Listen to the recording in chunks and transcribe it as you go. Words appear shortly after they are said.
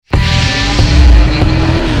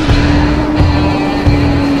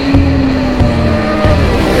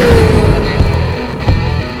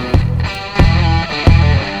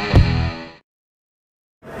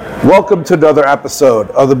Welcome to another episode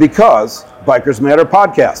of the Because Bikers Matter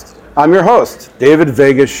podcast. I'm your host, David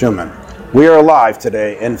Vegas Schumann. We are live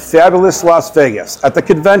today in fabulous Las Vegas at the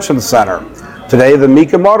Convention Center. Today, the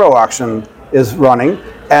Mecum Auto Auction is running,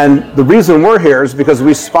 and the reason we're here is because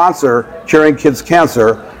we sponsor Curing Kids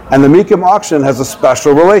Cancer, and the Mecum Auction has a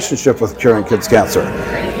special relationship with Curing Kids Cancer.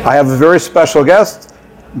 I have a very special guest,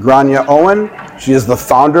 Grania Owen. She is the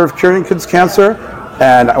founder of Curing Kids Cancer,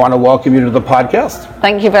 and I want to welcome you to the podcast.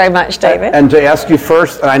 Thank you very much, David. And to ask you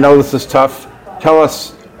first, and I know this is tough, tell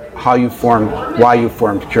us why you formed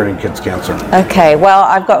Curing Kids Cancer. Okay, well,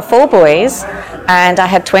 I've got 4 boys, and I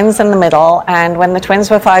had twins in the middle, and when the twins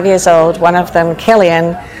were 5 years old, one of them,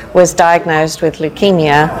 Killian, was diagnosed with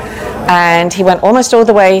leukemia, and he went almost all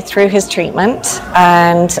the way through his treatment,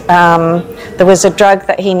 and there was a drug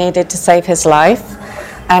that he needed to save his life,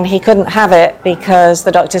 and he couldn't have it because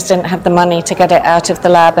the doctors didn't have the money to get it out of the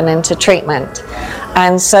lab and into treatment.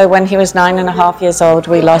 And so when he was 9.5 years old,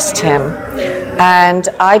 we lost him. And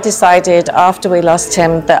I decided after we lost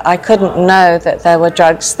him that I couldn't know that there were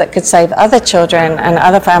drugs that could save other children and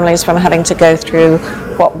other families from having to go through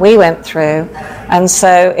what we went through. And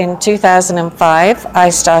so in 2005, I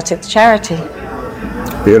started the charity.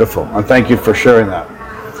 Beautiful, and thank you for sharing that.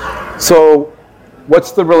 So,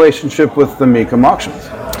 what's the relationship with the Mecum auctions?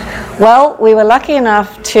 Well, we were lucky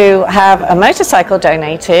enough to have a motorcycle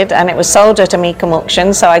donated, and it was sold at a Mecum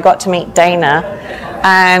auction, so I got to meet Dana.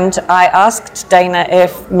 And I asked Dana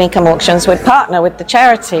if Mecum Auctions would partner with the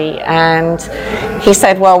charity, and he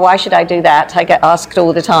said, well, why should I do that? I get asked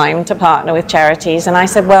all the time to partner with charities. And I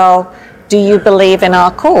said, well, do you believe in our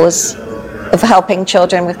cause of helping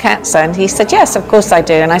children with cancer? And he said, yes, of course I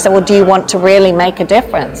do. And I said, well, do you want to really make a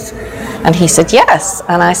difference? And he said, yes.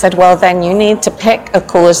 And I said, well, then you need to pick a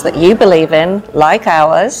cause that you believe in, like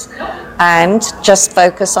ours, and just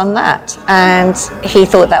focus on that. And he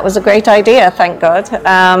thought that was a great idea, thank God.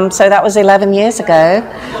 So that was 11 years ago,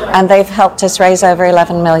 and they've helped us raise over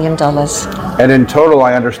 $11 million. And in total,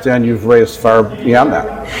 I understand you've raised far beyond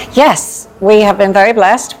that. Yes, we have been very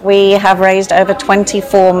blessed. We have raised over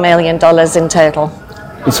 $24 million in total.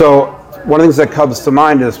 And so one of the things that comes to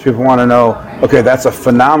mind is people want to know, okay, that's a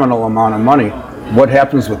phenomenal amount of money. What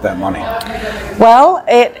happens with that money? Well,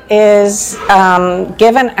 it is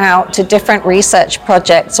given out to different research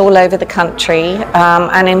projects all over the country.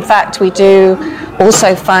 And in fact, we do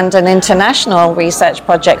also fund an international research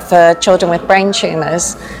project for children with brain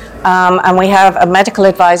tumors. And we have a medical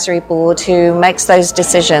advisory board who makes those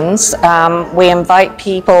decisions. We invite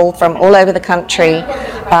people from all over the country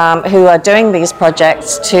who are doing these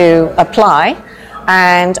projects to apply.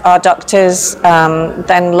 And our doctors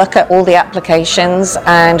then look at all the applications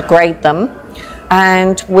and grade them.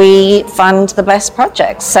 And we fund the best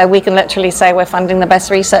projects. So we can literally say we're funding the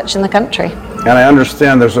best research in the country. And I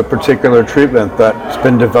understand there's a particular treatment that's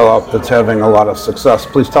been developed that's having a lot of success.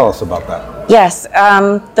 Please tell us about that. Yes,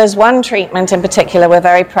 there's one treatment in particular we're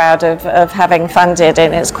very proud of having funded,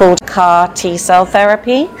 and it's called CAR T-cell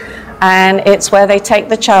therapy. And it's where they take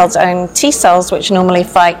the child's own T cells, which normally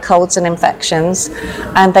fight colds and infections,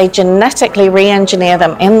 and they genetically re-engineer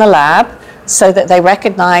them in the lab so that they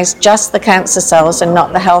recognize just the cancer cells and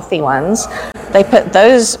not the healthy ones. They put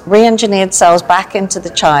those re-engineered cells back into the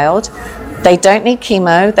child. They don't need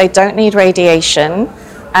chemo, they don't need radiation,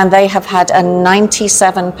 and they have had a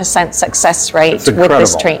 97% success rate with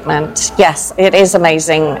this treatment. Yes, it is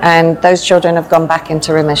amazing, and those children have gone back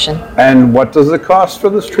into remission. And what does it cost for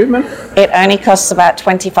this treatment? It only costs about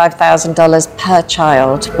 $25,000 per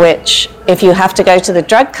child, which if you have to go to the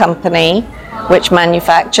drug company which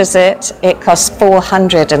manufactures it, it costs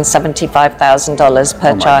 $475,000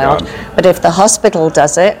 per child. God. But if the hospital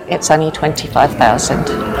does it, it's only $25,000.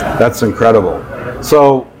 That's incredible.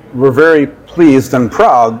 So we're very pleased and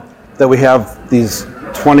proud that we have these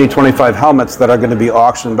 25 helmets that are going to be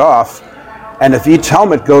auctioned off. And if each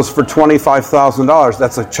helmet goes for $25,000,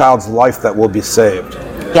 that's a child's life that will be saved.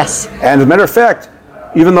 Yes. And as a matter of fact,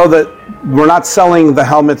 even though that we're not selling the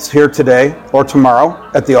helmets here today or tomorrow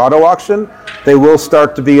at the auto auction, they will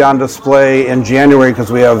start to be on display in January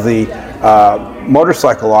because we have the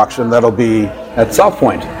motorcycle auction that'll be at South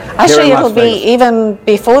Point. Actually, it'll be even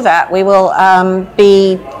before that. We will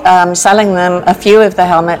be selling them, a few of the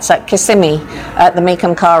helmets, at Kissimmee at the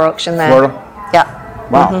Mecum car auction there. Florida? Yeah.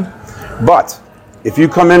 Wow. Mm-hmm. But if you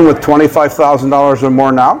come in with $25,000 or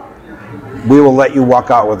more now, we will let you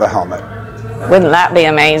walk out with a helmet. Wouldn't that be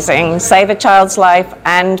amazing? Save a child's life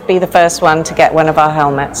and be the first one to get one of our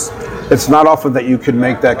helmets. It's not often that you can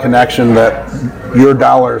make that connection that your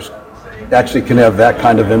dollars actually can have that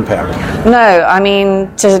kind of impact. No, I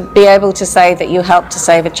mean, to be able to say that you helped to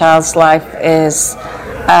save a child's life is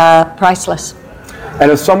priceless. And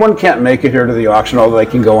if someone can't make it here to the auction, although they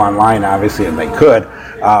can go online, obviously, and they could,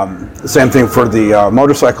 same thing for the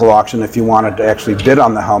motorcycle auction. If you wanted to actually bid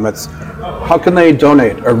on the helmets, how can they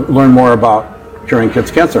donate or learn more about Curing Kids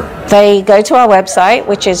Cancer? They go to our website,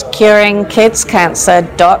 which is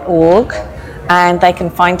curingkidscancer.org, and they can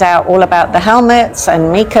find out all about the helmets and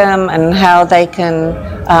Mecum and how they can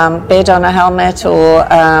bid on a helmet or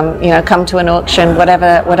come to an auction,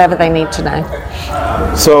 whatever they need to know.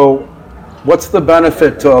 So, what's the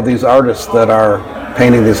benefit to all these artists that are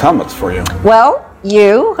painting these helmets for you? Well,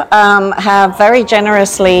 you have very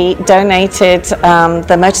generously donated,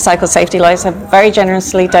 the Motorcycle Safety Lawyers have very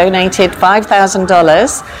generously donated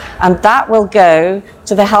 $5,000, and that will go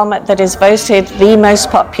to the helmet that is voted the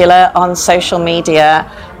most popular on social media,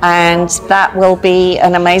 and that will be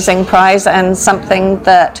an amazing prize and something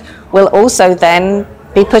that will also then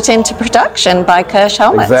be put into production by Kirsch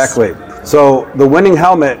Helmets. Exactly. So the winning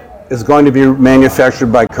helmet is going to be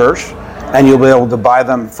manufactured by Kirsch, and you'll be able to buy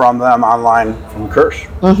them from them online from Kirsch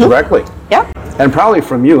directly. Yeah. And probably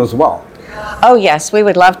from you as well. Oh, yes. We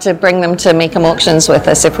would love to bring them to Mecum auctions with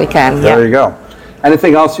us if we can. There you go.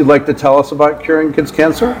 Anything else you'd like to tell us about Curing Kids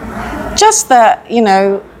Cancer? Just that, in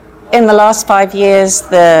the last 5 years,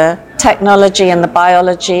 the technology and the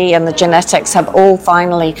biology and the genetics have all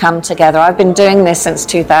finally come together. I've been doing this since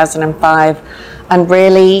 2005, and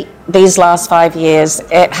really, these last 5 years,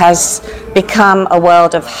 it has become a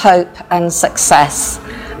world of hope and success.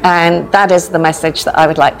 And that is the message that I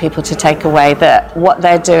would like people to take away, that what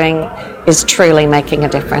they're doing is truly making a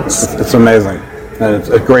difference. It's amazing. And it's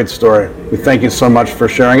a great story. We thank you so much for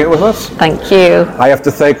sharing it with us. Thank you. I have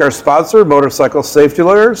to thank our sponsor, Motorcycle Safety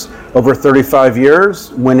Lawyers. Over 35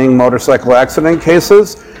 years, winning motorcycle accident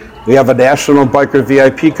cases. We have a National Biker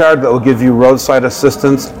VIP card that will give you roadside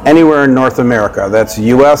assistance anywhere in North America. That's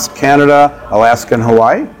US, Canada, Alaska, and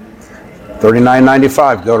Hawaii.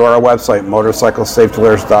 $39.95. Go to our website,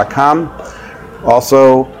 motorcyclesafetylawyers.com.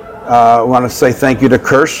 Also, I want to say thank you to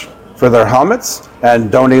Kirsch for their helmets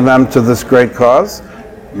and donating them to this great cause.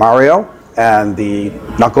 Mario and the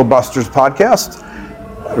Knuckle Busters podcast.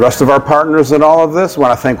 The rest of our partners in all of this. I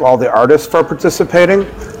want to thank all the artists for participating.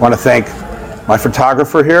 I want to thank my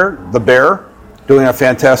photographer here, the Bear, doing a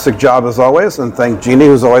fantastic job as always, and thank Jeannie,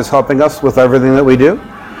 who's always helping us with everything that we do.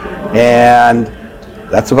 And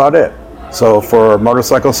that's about it. So for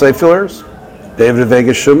Motorcycle Safety Lawyers, David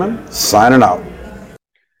Vegas Schumann, signing out.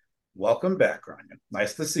 Welcome back, Rania.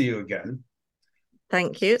 Nice to see you again.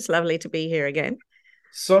 Thank you. It's lovely to be here again.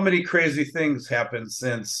 So many crazy things happened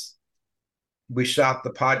since we shot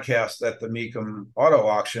the podcast at the Mecum auto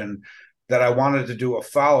auction that I wanted to do a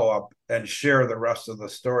follow-up and share the rest of the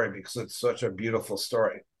story because it's such a beautiful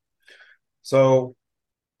story. So,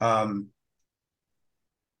 none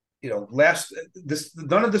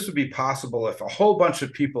of this would be possible if a whole bunch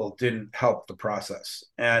of people didn't help the process.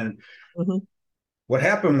 And what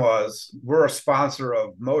happened was, we're a sponsor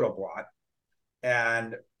of Motoblot,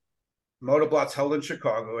 and Motoblot's held in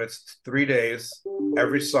Chicago. It's 3 days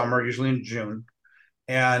every summer, usually in June.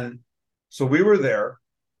 And so we were there,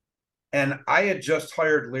 and I had just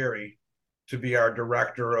hired Larry to be our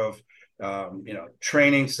director of,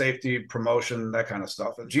 training, safety, promotion, that kind of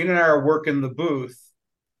stuff. And Gene and I are working the booth,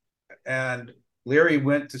 and Larry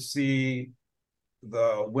went to see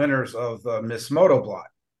the winners of the Miss Motoblot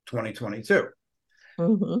 2022.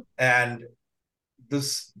 And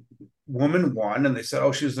this woman won, and they said,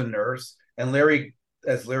 oh, she was a nurse. And Larry,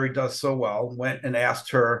 as Larry does so well, went and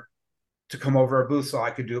asked her to come over our booth so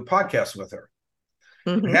I could do a podcast with her.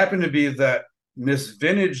 It happened to be that Miss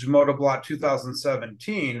Vintage Motoblot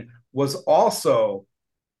 2017 was also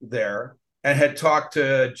there and had talked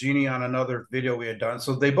to Jeannie on another video we had done.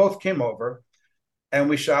 So they both came over and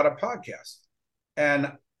we shot a podcast.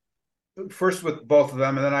 And first with both of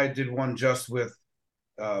them, and then I did one just with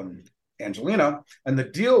Angelina. And the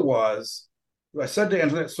deal was, I said to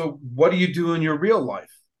Angelina, so what do you do in your real life?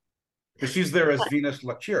 Because she's there as Venus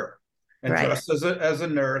LaCure. And dressed as a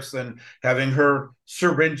nurse and having her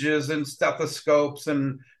syringes and stethoscopes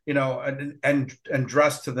and, and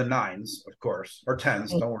dressed to the nines, of course, or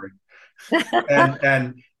tens, don't worry.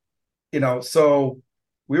 and so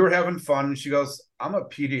we were having fun. And she goes, I'm a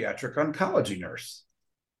pediatric oncology nurse.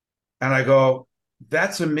 And I go,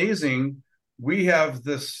 that's amazing. We have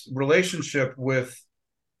this relationship with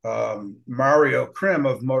Mario Krim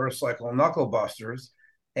of Motorcycle Knuckle Busters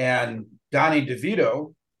and Donnie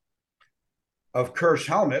DeVito of Kirsch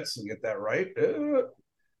Helmets, and get that right.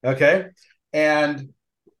 Okay. And,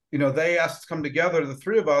 they asked us to come together, the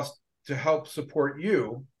three of us, to help support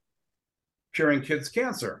you curing kids'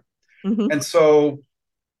 cancer. And so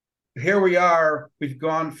here we are. We've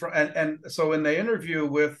gone from, and so in the interview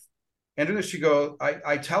with Andrea, she goes,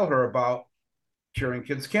 I tell her about curing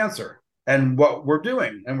kids cancer and what we're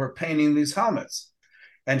doing, and we're painting these helmets.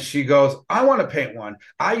 And she goes, I want to paint one.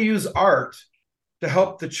 I use art to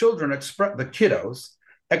help the children express, the kiddos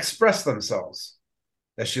express themselves,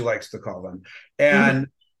 as she likes to call them. And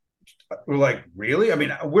we're like, really? I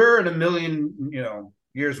mean, where in a million,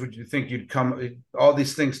 years would you think you'd come? All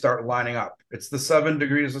these things start lining up. It's the 7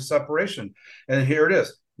 degrees of separation, and here it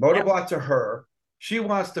is. Motorbot to her. She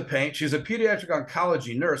wants to paint. She's a pediatric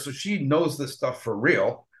oncology nurse, so she knows this stuff for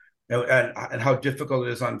real, and how difficult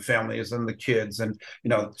it is on families and the kids, and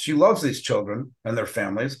she loves these children and their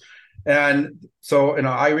families. And so,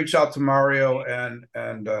 I reach out to Mario and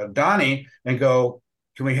Donnie and go,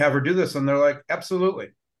 can we have her do this? And they're like, absolutely.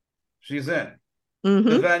 She's in.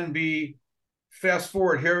 To then be fast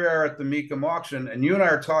forward, here we are at the Mecum auction, and you and I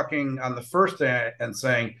are talking on the first day and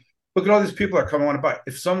saying, look at all these people that come and want to buy.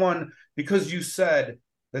 If someone, because you said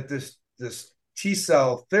that this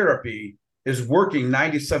T-cell therapy is working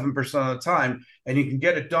 97% of the time, and you can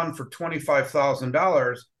get it done for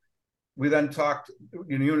 $25,000, we then talked,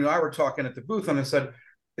 you and I were talking at the booth, and I said,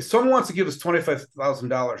 if someone wants to give us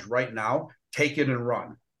 $25,000 right now, take it and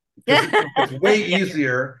run. It's way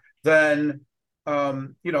easier than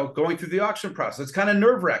going through the auction process. It's kind of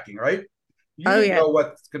nerve-wracking, right? You don't know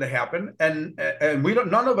what's going to happen, and we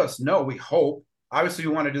don't. None of us know. We hope. Obviously,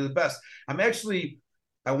 we want to do the best. I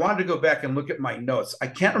wanted to go back and look at my notes. I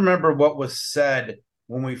can't remember what was said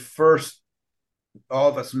when we first, all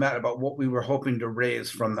of us met, about what we were hoping to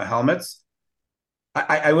raise from the helmets.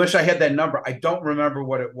 I wish I had that number. I don't remember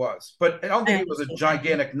what it was, but I don't think it was a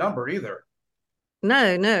gigantic number either.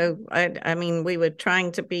 No. I mean, we were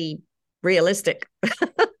trying to be realistic.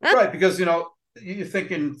 Right, because you're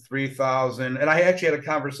thinking 3,000, and I actually had a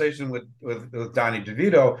conversation with Donnie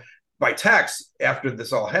DeVito by text after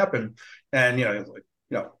this all happened, and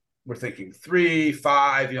we're thinking 3,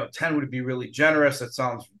 5, 10 would be really generous. It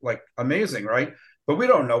sounds like amazing, right? But we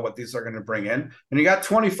don't know what these are going to bring in, and you got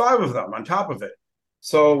 25 of them on top of it.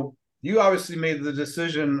 So you obviously made the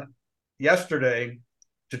decision yesterday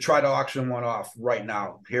to try to auction one off right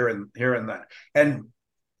now, here and then. And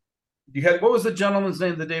you had, what was the gentleman's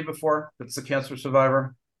name the day before? That's the cancer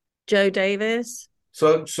survivor. Joe Davis.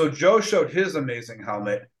 So Joe showed his amazing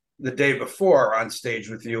helmet the day before on stage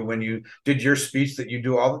with you when you did your speech that you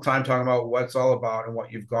do all the time, talking about what it's all about and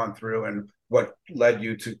what you've gone through and what led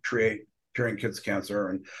you to create Curing Kids Cancer,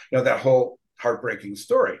 and that whole heartbreaking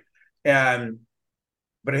story.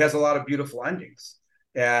 But it has a lot of beautiful endings.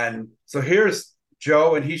 And so here's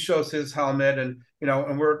Joe, and he shows his helmet, and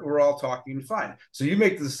and we're all talking fine. So you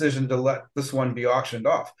make the decision to let this one be auctioned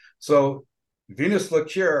off. So Venus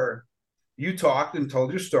LaCure, you talked and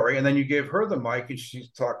told your story, and then you gave her the mic, and she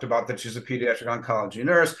talked about that she's a pediatric oncology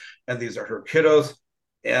nurse, and these are her kiddos.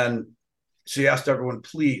 And she asked everyone,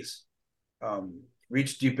 please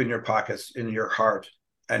reach deep in your pockets, in your heart,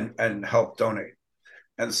 and help donate.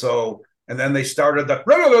 And then they started the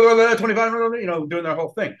 25, doing their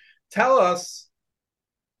whole thing. Tell us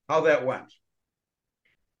how that went.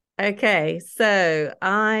 Okay, so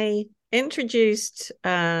I introduced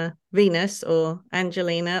Venus or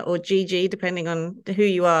Angelina or Gigi, depending on who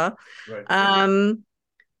you are. Right.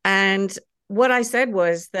 And what I said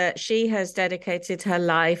was that she has dedicated her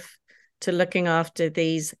life to looking after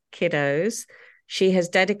these kiddos. She has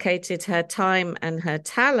dedicated her time and her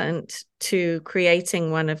talent to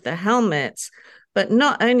creating one of the helmets. But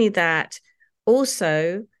not only that,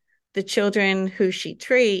 also the children who she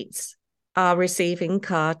treats are receiving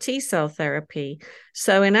CAR T-cell therapy.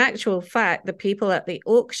 So in actual fact, the people at the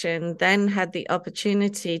auction then had the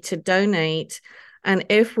opportunity to donate. And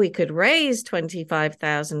if we could raise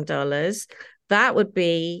 $25,000, that would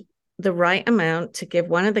be the right amount to give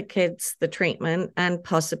one of the kids the treatment and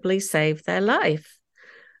possibly save their life.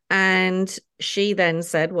 And she then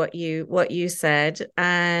said what you said.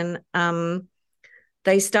 And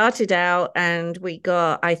they started out, and we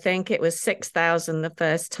got, I think it was 6,000 the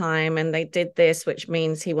first time, and they did this, which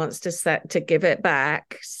means he wants to give it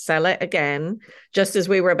back, sell it again, just as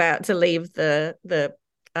we were about to leave the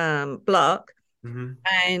block. Mm-hmm.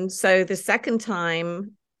 And so the second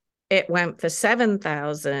time it went for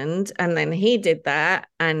 7,000, and then he did that,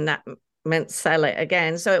 and that meant sell it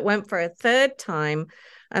again. So it went for a third time,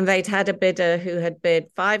 and they'd had a bidder who had bid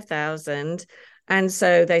 5,000. And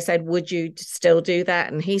so they said, would you still do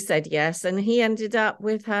that? And he said yes. And he ended up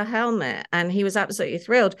with her helmet, and he was absolutely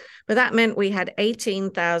thrilled. But that meant we had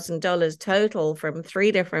 $18,000 total from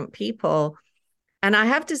 3 different people. And I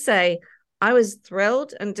have to say, I was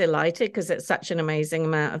thrilled and delighted because it's such an amazing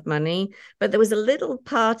amount of money. But there was a little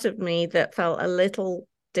part of me that felt a little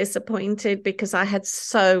disappointed because I had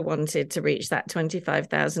so wanted to reach that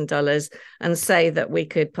 $25,000 and say that we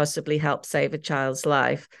could possibly help save a child's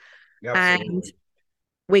life. Absolutely. And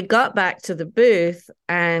we got back to the booth,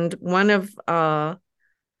 and one of our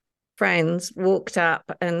friends walked up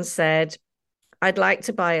and said, I'd like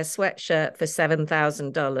to buy a sweatshirt for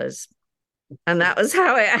 $7,000. And that was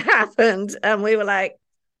how it happened. And we were like,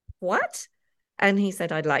 what? And he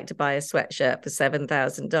said, I'd like to buy a sweatshirt for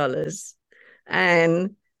 $7,000.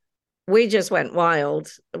 And we just went wild.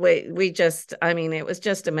 We just, I mean, it was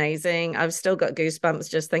just amazing. I've still got goosebumps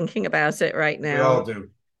just thinking about it right now. We all do.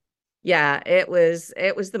 Yeah, it was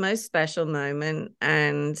the most special moment.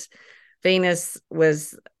 And Venus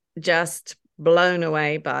was just blown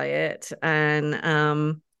away by it.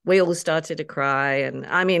 And we all started to cry. And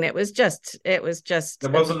I mean, it was just There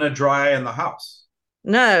wasn't a dry in the house.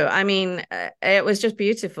 No, I mean, it was just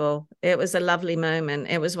beautiful. It was a lovely moment.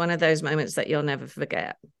 It was one of those moments that you'll never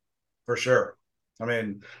forget. For sure. I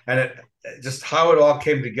mean, and it just how it all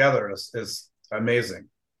came together is amazing.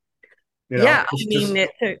 You know, yeah, I mean, it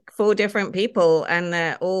took 4 different people, and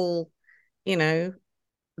they're all, you know,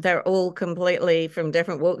 they're all completely from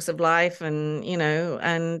different walks of life, and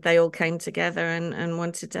and they all came together and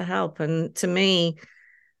wanted to help. And to me,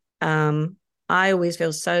 I always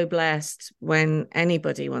feel so blessed when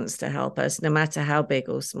anybody wants to help us, no matter how big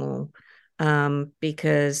or small,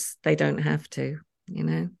 because they don't have to.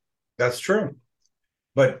 That's true.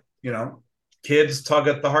 But kids tug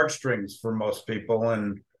at the heartstrings for most people,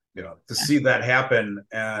 and to see that happen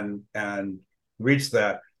and reach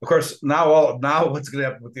that. Of course, now what's going to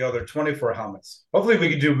happen with the other 24 helmets? Hopefully, we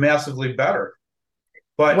can do massively better.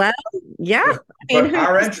 But well, yeah. But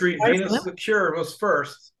our entry, Venus the Cure, was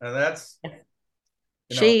first, and that's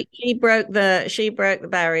she broke the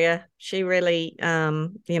barrier. She really,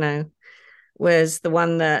 was the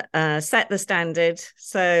one that set the standard.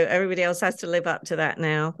 So everybody else has to live up to that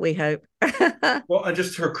now, we hope. Well, and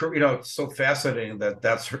just her, it's so fascinating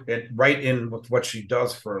that's right in with what she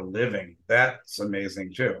does for a living. That's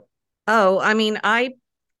amazing too. Oh, I mean, I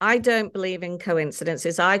don't believe in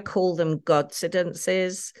coincidences. I call them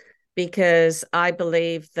godcidences, because I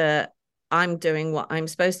believe that I'm doing what I'm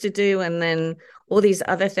supposed to do, and then all these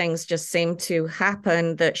other things just seem to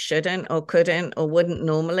happen that shouldn't or couldn't or wouldn't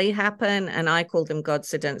normally happen, and I call them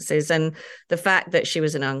godcidences. And the fact that she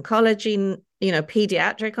was an oncology,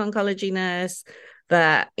 pediatric oncology nurse,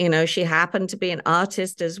 that she happened to be an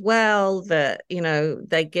artist as well, that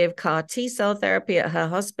they give CAR T-cell therapy at her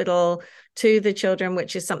hospital to the children,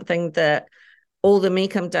 which is something that all the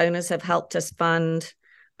Mecum donors have helped us fund.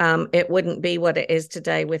 It wouldn't be what it is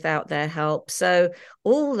today without their help. So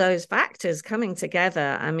all those factors coming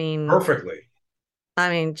together, I mean, perfectly. I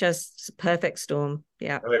mean, just perfect storm.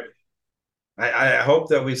 Yeah. Right. I hope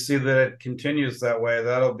that we see that it continues that way.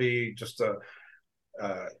 That'll be just a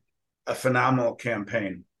phenomenal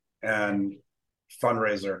campaign and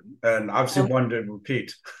fundraiser, and obviously one to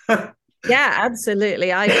repeat. Yeah,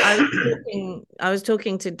 absolutely. I was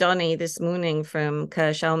talking to Donnie this morning from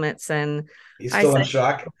Kirsch Helmets, and he's still in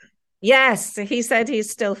shock. Yes, he said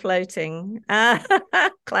he's still floating.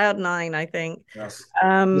 Cloud 9, I think. Yes.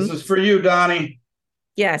 This is for you, Donnie.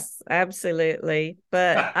 Yes, absolutely.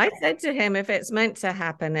 But I said to him, if it's meant to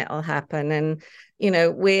happen, it'll happen. And,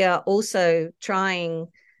 we are also trying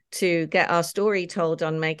to get our story told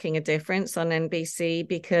on Making a Difference on NBC,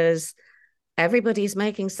 because everybody's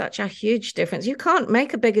making such a huge difference. You can't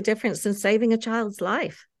make a bigger difference than saving a child's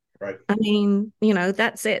life. Right. I mean,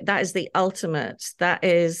 that's it. That is the ultimate.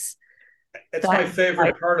 It's my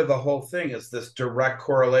favorite part of the whole thing is this direct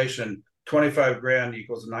correlation. 25 grand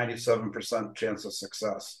equals 97% chance of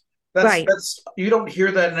success. That's you don't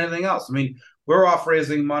hear that in anything else. I mean, we're off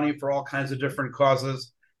raising money for all kinds of different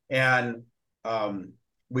causes, and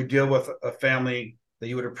we deal with a family that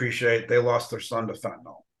you would appreciate. They lost their son to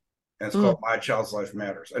fentanyl, and it's called My Child's Life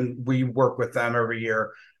Matters, and we work with them every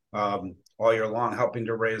year, all year long, helping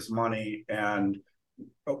to raise money and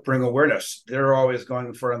bring awareness. They're always going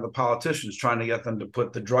in front of the politicians, trying to get them to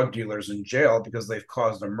put the drug dealers in jail because they've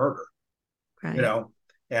caused a murder. Right.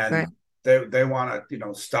 And they want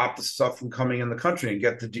to, stop the stuff from coming in the country and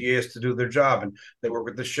get the DAs to do their job. And they work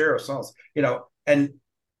with the sheriffs,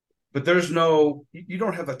 but there's you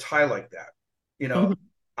don't have a tie like that.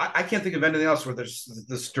 I can't think of anything else where there's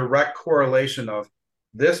this direct correlation of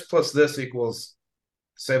this plus this equals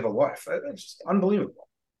save a life. It's just unbelievable.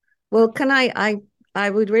 Well, I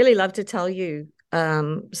would really love to tell you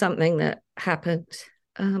something that happened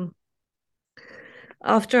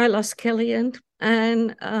after I lost Killian.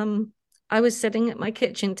 And I was sitting at my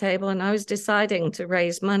kitchen table and I was deciding to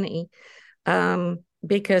raise money,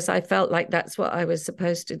 because I felt like that's what I was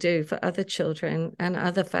supposed to do for other children and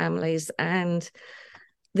other families. And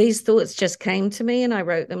these thoughts just came to me and I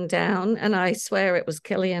wrote them down. And I swear it was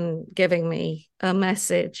Killian giving me a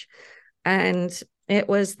message. And it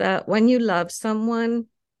was that when you love someone,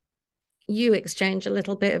 you exchange a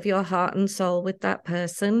little bit of your heart and soul with that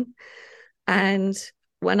person. And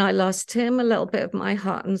when I lost him, a little bit of my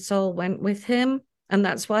heart and soul went with him. And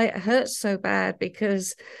that's why it hurts so bad,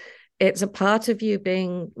 because it's a part of you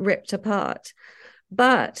being ripped apart.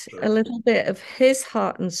 But a little bit of his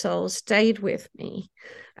heart and soul stayed with me.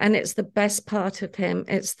 And it's the best part of him.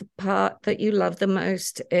 It's the part that you love the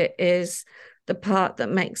most. It is the part that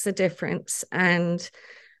makes the difference. And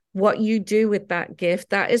what you do with that gift,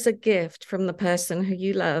 that is a gift from the person who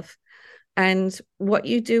you love. And what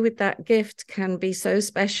you do with that gift can be so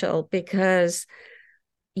special, because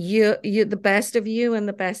you the best of you and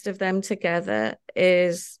the best of them together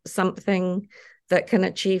is something that can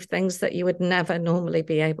achieve things that you would never normally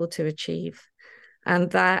be able to achieve. And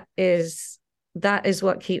that is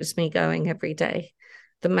what keeps me going every day.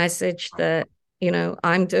 The message that,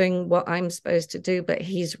 I'm doing what I'm supposed to do, but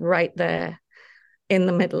he's right there in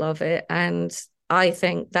the middle of it. And I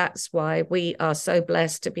think that's why we are so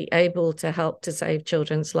blessed to be able to help to save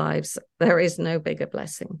children's lives. There is no bigger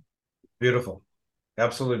blessing. Beautiful.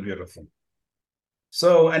 Absolutely beautiful.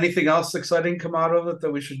 So anything else exciting come out of it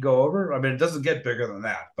that we should go over? I mean, it doesn't get bigger than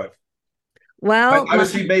that, but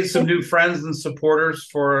obviously you made some new friends and supporters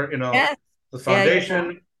for, yeah, the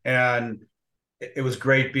foundation. And it was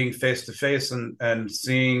great being face to face and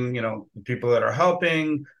seeing, the people that are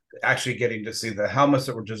helping, actually getting to see the helmets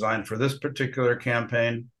that were designed for this particular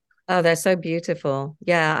campaign. Oh, they're so beautiful.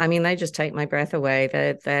 Yeah, I mean, they just take my breath away.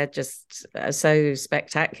 They're just so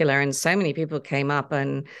spectacular. And so many people came up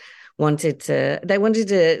and wanted to, they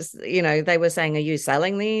were saying, are you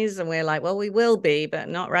selling these? And we're like, well, we will be, but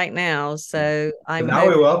not right now. So But now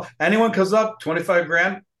we will. Anyone comes up, 25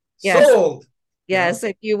 grand, yes. Sold. Yes,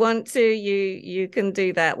 if you want to, you can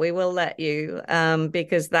do that. We will let you,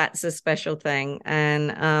 because that's a special thing.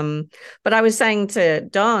 And but I was saying to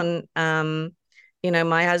Don,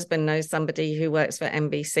 my husband knows somebody who works for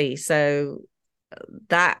NBC, so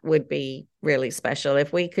that would be really special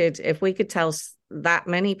if we could tell that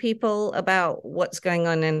many people about what's going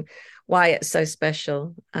on and why it's so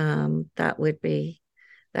special. That would be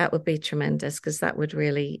tremendous, because that would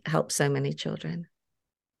really help so many children.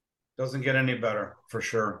 Doesn't get any better, for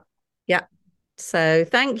sure. Yeah. So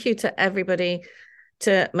thank you to everybody,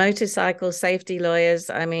 to motorcycle safety lawyers.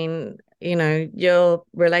 I mean, your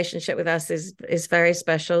relationship with us is very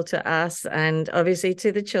special to us, and obviously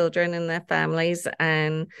to the children and their families.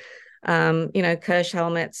 And Kirsch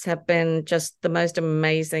helmets have been just the most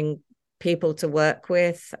amazing people to work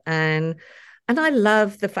with. And I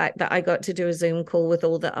love the fact that I got to do a Zoom call with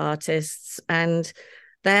all the artists, and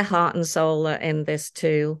their heart and soul are in this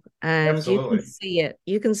too. And Absolutely.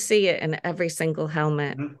 You can see it in every single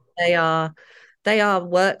helmet. Mm-hmm. They are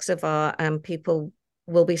works of art, and people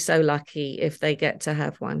will be so lucky if they get to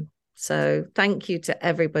have one. So thank you to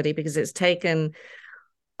everybody, because it's taken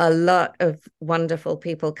a lot of wonderful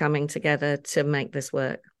people coming together to make this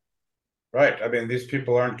work. Right. I mean, these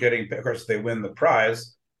people aren't getting, of course, they win the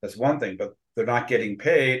prize. That's one thing, but they're not getting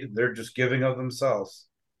paid. They're just giving of themselves.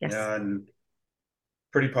 Yes. And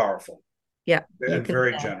pretty powerful. Yeah. And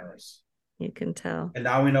very generous. You can tell. And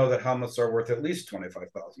now we know that helmets are worth at least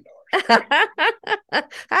 $25,000.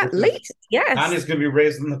 At least, yes. Connie's going to be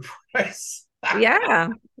raising the price. Yeah.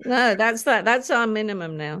 No, that's our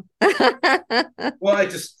minimum now. Well, I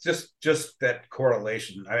just that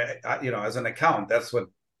correlation. I as an accountant, that's what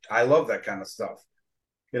I love, that kind of stuff.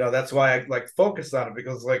 That's why I focus on it,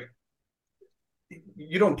 because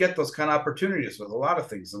you don't get those kind of opportunities with a lot of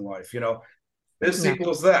things in life. This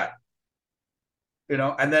equals that.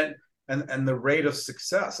 And then and the rate of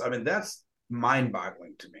success. I mean, that's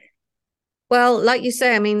mind-boggling to me. Well, like you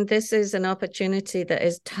say, I mean, this is an opportunity that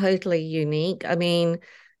is totally unique. I mean,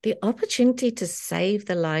 the opportunity to save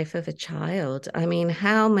the life of a child. I mean,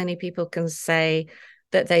 how many people can say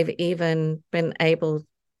that they've even been able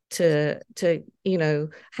to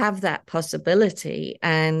have that possibility?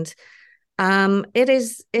 And it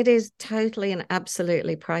is totally and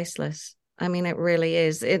absolutely priceless. I mean, it really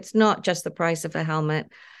is. It's not just the price of a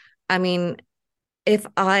helmet. I mean, if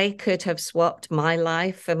I could have swapped my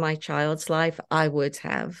life for my child's life, I would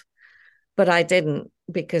have, but I didn't,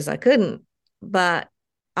 because I couldn't. But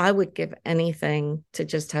I would give anything to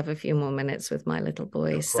just have a few more minutes with my little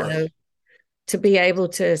boy. So to be able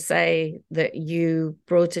to say that you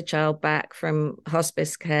brought a child back from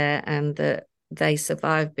hospice care and that they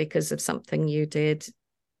survived because of something you did,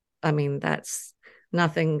 I mean, that's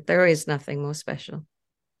nothing, there is nothing more special.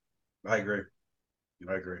 I agree.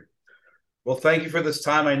 I agree. Well, thank you for this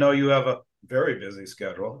time. I know you have a very busy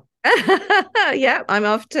schedule. Yeah, I'm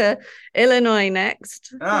off to Illinois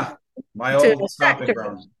next. My old stomping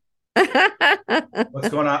ground. What's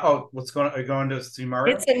going on? Oh, what's going on? Are you going to see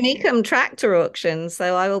Mario? It's a Mecum tractor auction,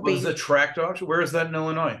 so I will be. Is a tractor auction? Where is that in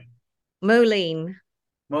Illinois? Moline.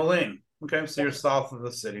 Moline. Okay, so you're south of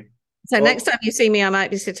the city. So next time you see me, I might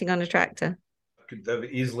be sitting on a tractor. Could that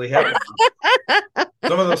easily happen?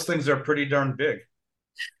 Some of those things are pretty darn big.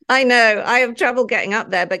 I know. I have trouble getting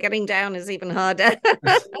up there, but getting down is even harder.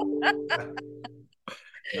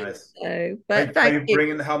 Nice. So, but are you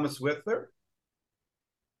bringing the helmets with her?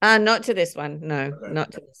 Not to this one. No, okay.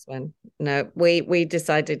 Not to this one. No, we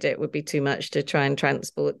decided it would be too much to try and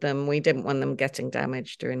transport them. We didn't want them getting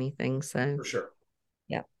damaged or anything. So for sure.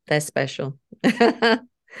 Yeah, they're special.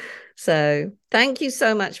 So thank you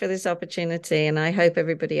so much for this opportunity. And I hope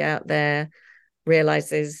everybody out there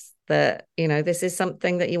realizes that, you know, this is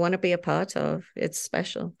something that you want to be a part of. It's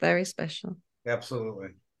special, very special. Absolutely.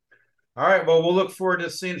 All right. Well, we'll look forward to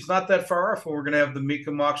seeing. It's not that far off when we're going to have the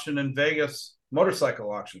Mecum auction in Vegas, motorcycle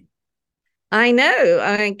auction. I know.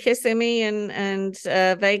 I mean, Kissimmee and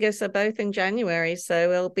Vegas are both in January, so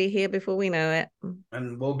we'll be here before we know it.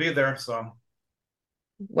 And we'll be there. So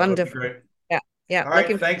wonderful. Great. Yeah. Yeah. All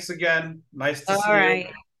right. Thanks again. Nice to see you.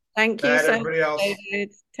 Thank you so much,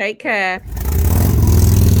 David. Take care.